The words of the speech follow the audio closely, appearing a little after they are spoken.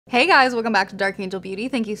Hey guys, welcome back to Dark Angel Beauty.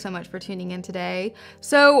 Thank you so much for tuning in today.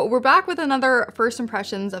 So we're back with another first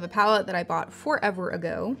impressions of a palette that I bought forever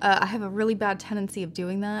ago. I have a really bad tendency of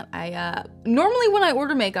doing that. Normally when I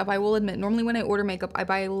order makeup, I will admit, normally when I order makeup, I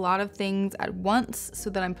buy a lot of things at once so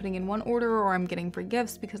that I'm putting in one order, or I'm getting free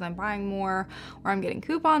gifts because I'm buying more, or I'm getting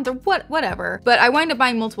coupons, or whatever. But I wind up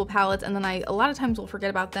buying multiple palettes, and then a lot of times will forget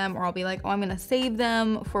about them, or I'll be like, oh, I'm gonna save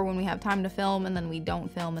them for when we have time to film, and then we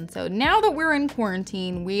don't film. And so now that we're in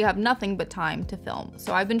quarantine, we have nothing but time to film.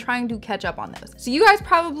 So I've been trying to catch up on those. So you guys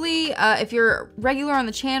probably, if you're regular on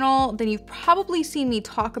the channel, then you've probably seen me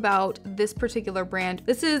talk about this particular brand.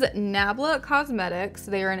 This is Nabla Cosmetics.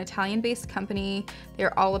 They are an Italian-based company.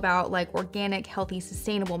 They're all about like organic, healthy,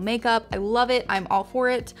 sustainable makeup. I love it. I'm all for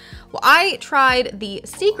it. Well, I tried the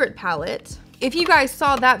Secret palette. If you guys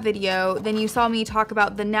saw that video, then you saw me talk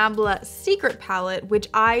about the Nabla Secret palette, which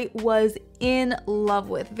I was in love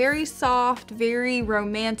with. Very soft, very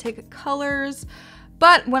romantic colors.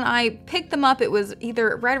 But when I picked them up, it was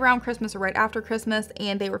either right around Christmas or right after Christmas,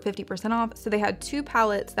 and they were 50% off. So they had two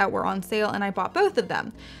palettes that were on sale, and I bought both of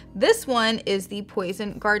them. This one is the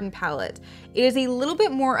Poison Garden palette. It is a little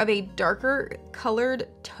bit more of a darker colored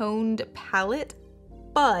toned palette,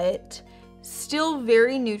 but still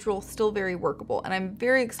very neutral, still very workable. And I'm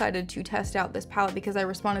very excited to test out this palette because I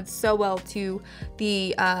responded so well to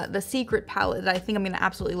the Secret palette that I think I'm gonna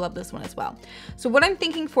absolutely love this one as well. So what I'm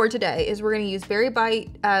thinking for today is we're gonna use Berry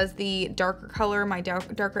Bite as the darker color, my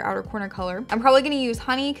darker outer corner color. I'm probably gonna use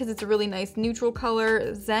Honey because it's a really nice neutral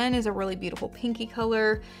color. Zen is a really beautiful pinky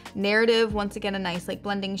color. Narrative, once again, a nice like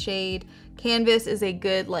blending shade. Canvas is a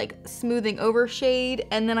good like smoothing over shade.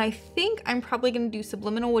 And then I think I'm probably gonna do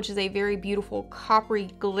Subliminal, which is a very beautiful coppery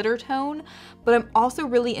glitter tone. But I'm also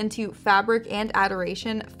really into Fabric and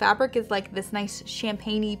Adoration. Fabric is like this nice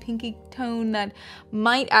champagne-y pinky tone that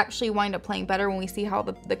might actually wind up playing better when we see how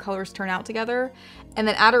the colors turn out together. And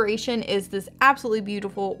then Adoration is this absolutely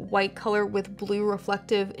beautiful white color with blue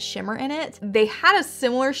reflective shimmer in it. They had a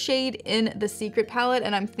similar shade in the Secret palette,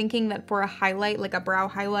 and I'm thinking that for a highlight, like a brow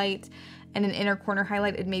highlight and an inner corner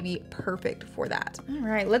highlight, it may be perfect for that. All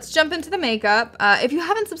right, let's jump into the makeup. If you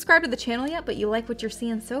haven't subscribed to the channel yet, but you like what you're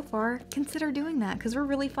seeing so far, consider doing that because we're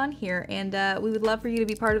really fun here, and we would love for you to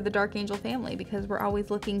be part of the Dark Angel family because we're always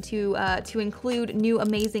looking to include new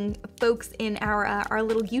amazing folks in our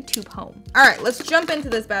little YouTube home. All right, let's jump into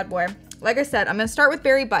this bad boy. Like I said, I'm gonna start with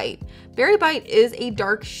Berry Bite. Berry Bite is a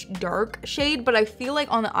dark shade, but I feel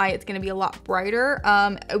like on the eye it's gonna be a lot brighter.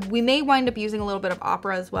 We may wind up using a little bit of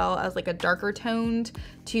Opera as well as like a darker toned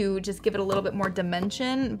to just give it a little bit more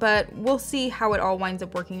dimension, but we'll see how it all winds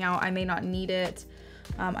up working out. I may not need it.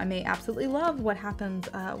 I may absolutely love what happens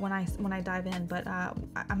when I dive in, but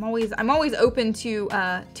I'm always open to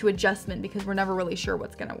adjustment because we're never really sure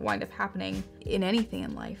what's gonna wind up happening in anything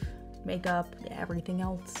in life. Makeup, everything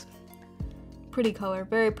else. Pretty color,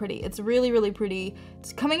 very pretty. It's really, really pretty.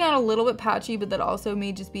 It's coming out a little bit patchy, but that also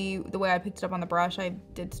may just be the way I picked it up on the brush. I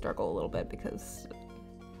did struggle a little bit because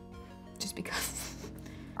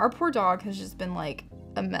our poor dog has just been like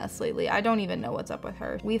a mess lately. I don't even know what's up with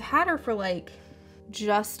her. We've had her for like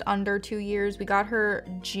just under 2 years. We got her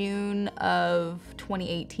June of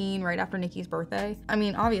 2018, right after Nikki's birthday. I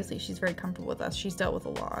mean, obviously she's very comfortable with us. She's dealt with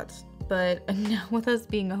a lot, but now with us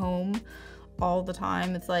being home all the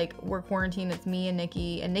time, it's like we're quarantined, it's me and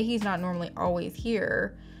Nikki, and Nikki's not normally always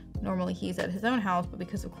here. Normally he's at his own house, but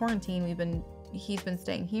because of quarantine, he's been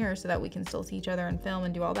staying here so that we can still see each other and film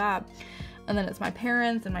and do all that. And then it's my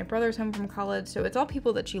parents and my brother's home from college, so it's all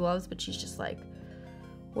people that she loves, but she's just like,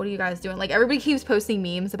 what are you guys doing? Like everybody keeps posting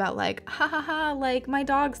memes about like, ha ha ha, like my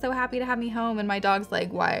dog's so happy to have me home, and my dog's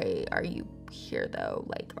like, why are you here though?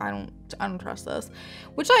 Like I don't trust this,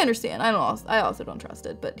 which I understand. I also don't trust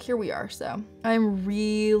it, but here we are. So I'm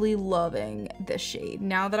really loving this shade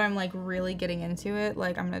now that I'm like really getting into it.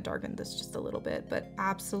 Like I'm gonna darken this just a little bit, but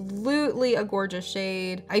absolutely a gorgeous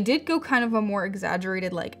shade. I did go kind of a more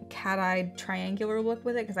exaggerated like cat-eyed triangular look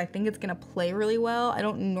with it because I think it's gonna play really well. I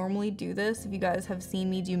don't normally do this. If you guys have seen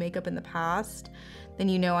me do makeup in the past, then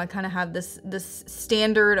you know I kind of have this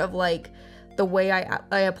standard of like the way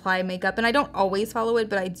I apply makeup, and I don't always follow it,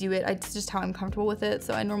 but I do it. It's just how I'm comfortable with it.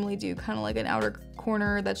 So I normally do kind of like an outer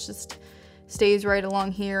corner that's just stays right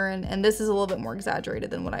along here, and this is a little bit more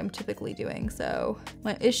exaggerated than what I'm typically doing. So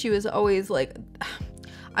my issue is always like,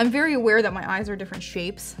 I'm very aware that my eyes are different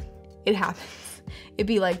shapes. It happens. It'd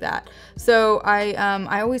be like that. So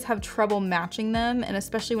I always have trouble matching them, and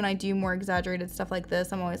especially when I do more exaggerated stuff like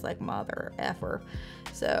this, I'm always like, mother effer.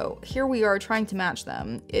 So here we are trying to match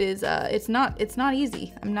them. It is it's not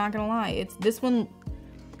easy. I'm not gonna lie. It's this one,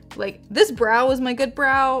 like this brow is my good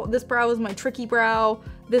brow. This brow is my tricky brow.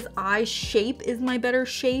 this eye shape is my better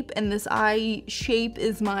shape, and this eye shape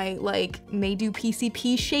is my like may do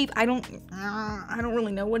PCP shape. I don't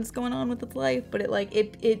really know what's going on with its life, but I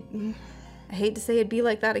hate to say it'd be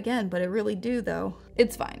like that again, but it really do though.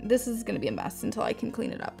 It's fine. This is gonna be a mess until I can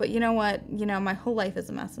clean it up. But you know what? You know, my whole life is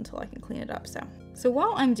a mess until I can clean it up, So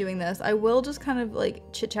while I'm doing this, I will just kind of like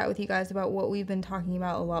chit chat with you guys about what we've been talking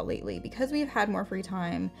about a lot lately, because we've had more free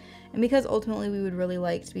time and because ultimately we would really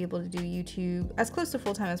like to be able to do YouTube as close to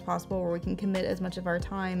full time as possible, where we can commit as much of our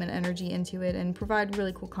time and energy into it and provide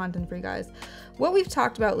really cool content for you guys. What we've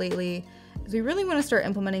talked about lately is we really want to start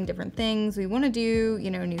implementing different things. We want to do, you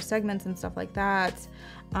know, new segments and stuff like that.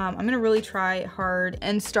 I'm gonna really try hard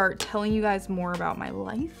and start telling you guys more about my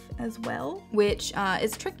life as well, which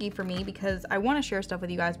is tricky for me because I want to share stuff with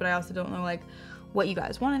you guys, but I also don't know like what you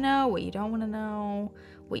guys want to know, what you don't want to know,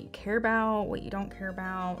 what you care about, what you don't care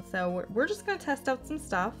about. So we're just gonna test out some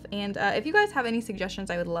stuff, and if you guys have any suggestions,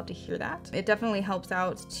 I would love to hear that. It definitely helps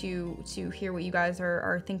out to hear what you guys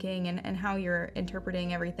are thinking and how you're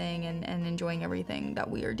interpreting everything and enjoying everything that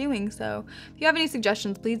we are doing. So if you have any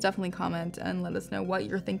suggestions, please definitely comment and let us know what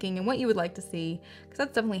you're thinking and what you would like to see, because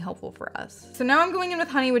that's definitely helpful for us. So now I'm going in with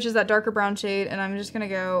Honey, which is that darker brown shade, and I'm just gonna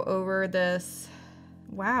go over this.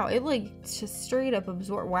 Wow, it like just straight up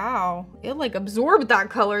absorbed. Wow, it like absorbed that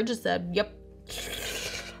color. It just said, yep.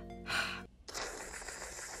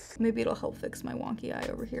 Maybe it'll help fix my wonky eye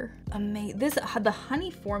over here. Amazing. The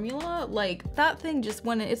Honey formula, like that thing just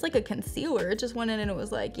went in. It's like a concealer. It just went in and it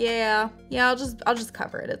was like, yeah, I'll just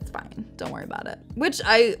cover it. It's fine. Don't worry about it. Which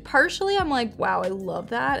partially I'm like, wow, I love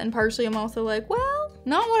that. And partially I'm also like, well,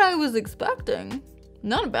 not what I was expecting.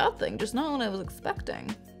 Not a bad thing, just not what I was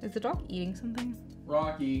expecting. Is the dog eating something?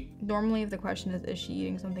 Rocky. Normally if the question is she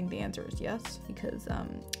eating something, the answer is yes, because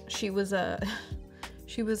she was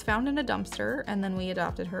found in a dumpster and then we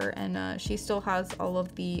adopted her, and she still has all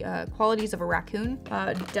of the qualities of a raccoon,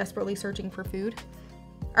 desperately searching for food.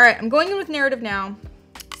 All right, I'm going in with Narrative now.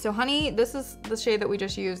 So Honey, this is the shade that we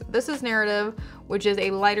just used. This is Narrative, which is a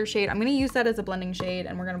lighter shade. I'm gonna use that as a blending shade,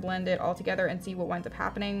 and we're gonna blend it all together and see what winds up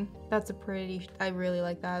happening. I really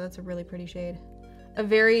like that. That's a really pretty shade.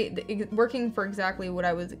 Working for exactly what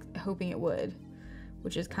I was hoping it would,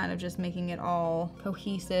 which is kind of just making it all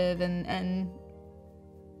cohesive and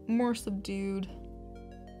more subdued.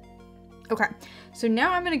 Okay, so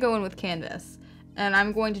now I'm gonna go in with Canvas, and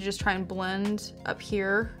I'm going to just try and blend up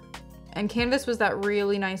here. And Canvas was that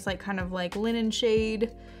really nice, like kind of like linen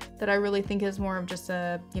shade that I really think is more of just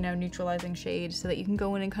a, you know, neutralizing shade, so that you can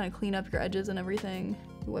go in and kind of clean up your edges and everything.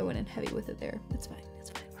 Ooh, I went in heavy with it there. It's fine, it's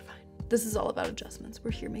fine. This is all about adjustments.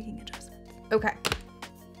 We're here making adjustments. Okay.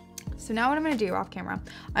 So now what I'm gonna do off camera,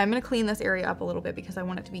 I'm gonna clean this area up a little bit because I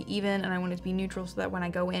want it to be even and I want it to be neutral, so that when I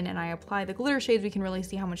go in and I apply the glitter shades, we can really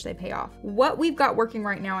see how much they pay off. What we've got working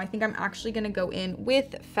right now, I think I'm actually gonna go in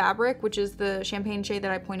with Fabric, which is the champagne shade that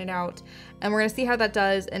I pointed out, and we're gonna see how that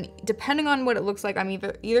does. And depending on what it looks like, I'm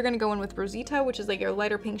either gonna go in with Rosita, which is like a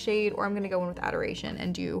lighter pink shade, or I'm gonna go in with Adoration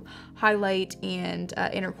and do highlight and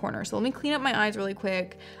inner corner. So let me clean up my eyes really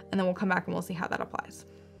quick, and then we'll come back and we'll see how that applies.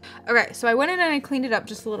 Okay, so I went in and I cleaned it up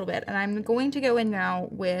just a little bit, and I'm going to go in now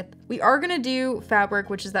with, we are gonna do Fabric,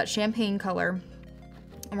 which is that champagne color,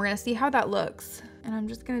 and we're gonna see how that looks. And I'm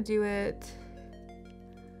just gonna do it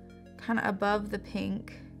kind of above the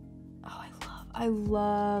pink. Oh, I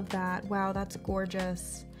love that. Wow, that's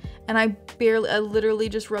gorgeous. And I literally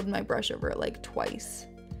just rubbed my brush over it like twice,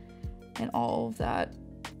 and all of that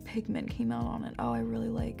pigment came out on it. Oh,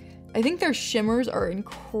 I think their shimmers are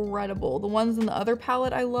incredible. The ones in the other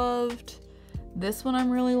palette I loved. This one I'm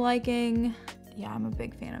really liking. Yeah, I'm a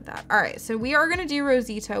big fan of that. All right, so we are gonna do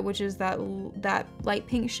Rosita, which is that light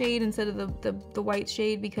pink shade instead of the white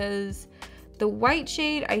shade, because the white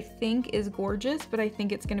shade I think is gorgeous, but I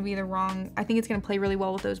think it's gonna be I think it's gonna play really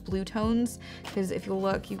well with those blue tones, because if you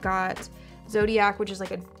look, you've got Zodiac, which is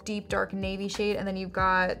like a deep dark navy shade, and then you've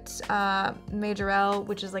got Majorelle,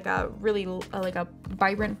 which is like a really like a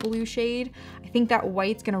vibrant blue shade. I think that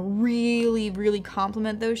white's gonna really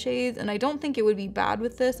complement those shades, and I don't think it would be bad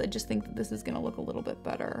with this. I just think that this is gonna look a little bit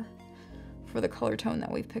better for the color tone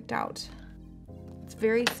that we've picked out. It's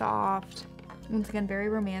very soft, once again very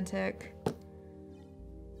romantic.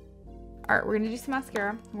 All right, we're gonna do some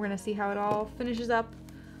mascara. We're gonna see how it all finishes up.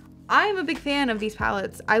 I'm a big fan of these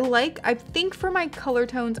palettes. I think for my color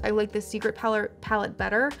tones, I like the Secret palette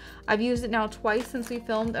better. I've used it now twice since we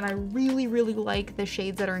filmed, and I really like the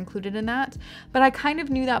shades that are included in that. But I kind of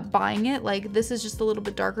knew that buying it, like this is just a little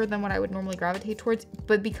bit darker than what I would normally gravitate towards.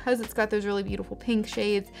 But because it's got those really beautiful pink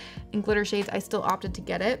shades and glitter shades, I still opted to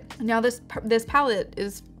get it. Now this palette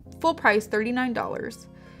is full price, $39.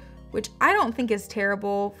 which I don't think is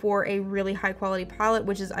terrible for a really high quality palette,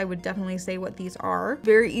 which is, I would definitely say, what these are.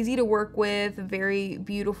 Very easy to work with, very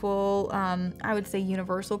beautiful, I would say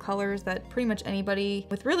universal colors that pretty much anybody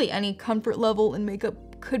with really any comfort level in makeup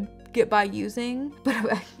could get by using.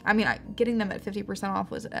 But I mean, getting them at 50% off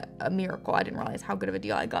was a miracle. I didn't realize how good of a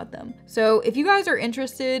deal I got them. So if you guys are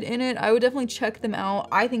interested in it, I would definitely check them out.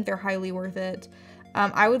 I think they're highly worth it.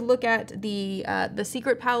 I would look at the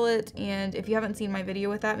Secret palette, and if you haven't seen my video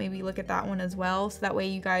with that, maybe look at that one as well, so that way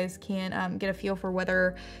you guys can get a feel for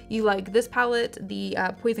whether you like this palette, the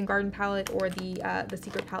Poison Garden palette, or the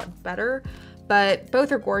Secret palette better. But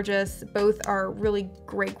both are gorgeous. Both are really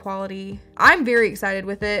great quality. I'm very excited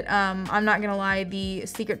with it. I'm not gonna lie, the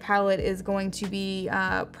Secret palette is going to be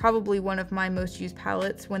probably one of my most used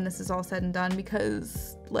palettes when this is all said and done,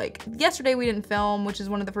 because like yesterday we didn't film, which is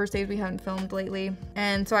one of the first days we haven't filmed lately.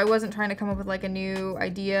 And so I wasn't trying to come up with like a new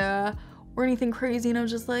idea or anything crazy, and I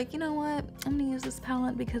was just like, you know what, I'm gonna use this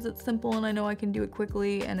palette because it's simple and I know I can do it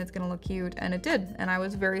quickly and it's gonna look cute, and it did, and I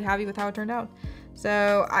was very happy with how it turned out.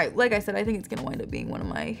 So like I said, I think it's gonna wind up being one of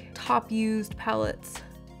my top used palettes.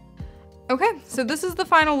 Okay, so this is the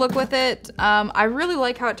final look with it. I really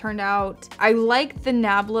like how it turned out. I like the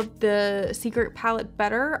Nabla, the Secret palette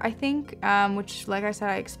better, I think, which, like I said,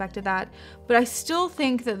 I expected that. But I still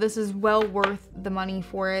think that this is well worth the money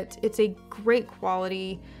for it. It's a great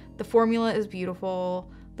quality. The formula is beautiful.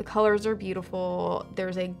 The colors are beautiful.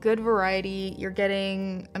 There's a good variety. You're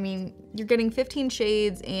getting, I mean, you're getting 15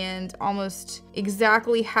 shades and almost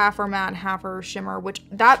exactly half are matte, half are shimmer, which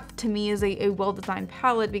that to me is a well-designed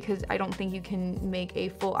palette, because I don't think you can make a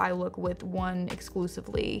full eye look with one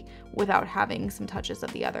exclusively without having some touches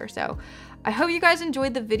of the other. So I hope you guys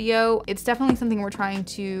enjoyed the video. It's definitely something we're trying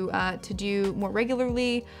to do more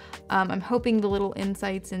regularly. I'm hoping the little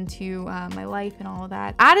insights into my life and all of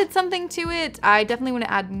that added something to it. I definitely want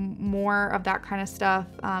to add more of that kind of stuff.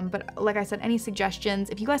 But like I said, any suggestions,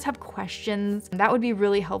 if you guys have questions, that would be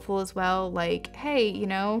really helpful as well. Like, hey, you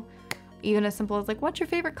know, even as simple as like, what's your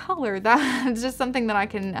favorite color? That's just something that I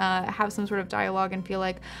can have some sort of dialogue and feel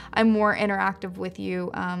like I'm more interactive with you.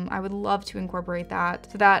 I would love to incorporate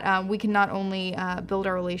that, so that we can not only build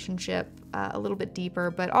our relationship a little bit deeper,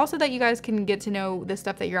 but also that you guys can get to know the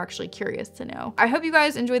stuff that you're actually curious to know. I hope you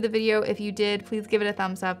guys enjoyed the video. If you did, please give it a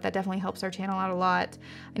thumbs up. That definitely helps our channel out a lot.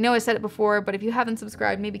 I know I said it before, but if you haven't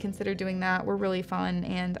subscribed, maybe consider doing that. We're really fun,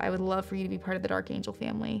 and I would love for you to be part of the Dark Angel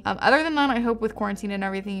family. Other than that, I hope with quarantine and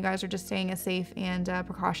everything, you guys are just staying as safe and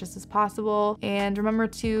precautious as possible. And remember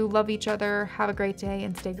to love each other, have a great day,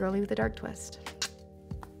 and stay girly with a dark twist.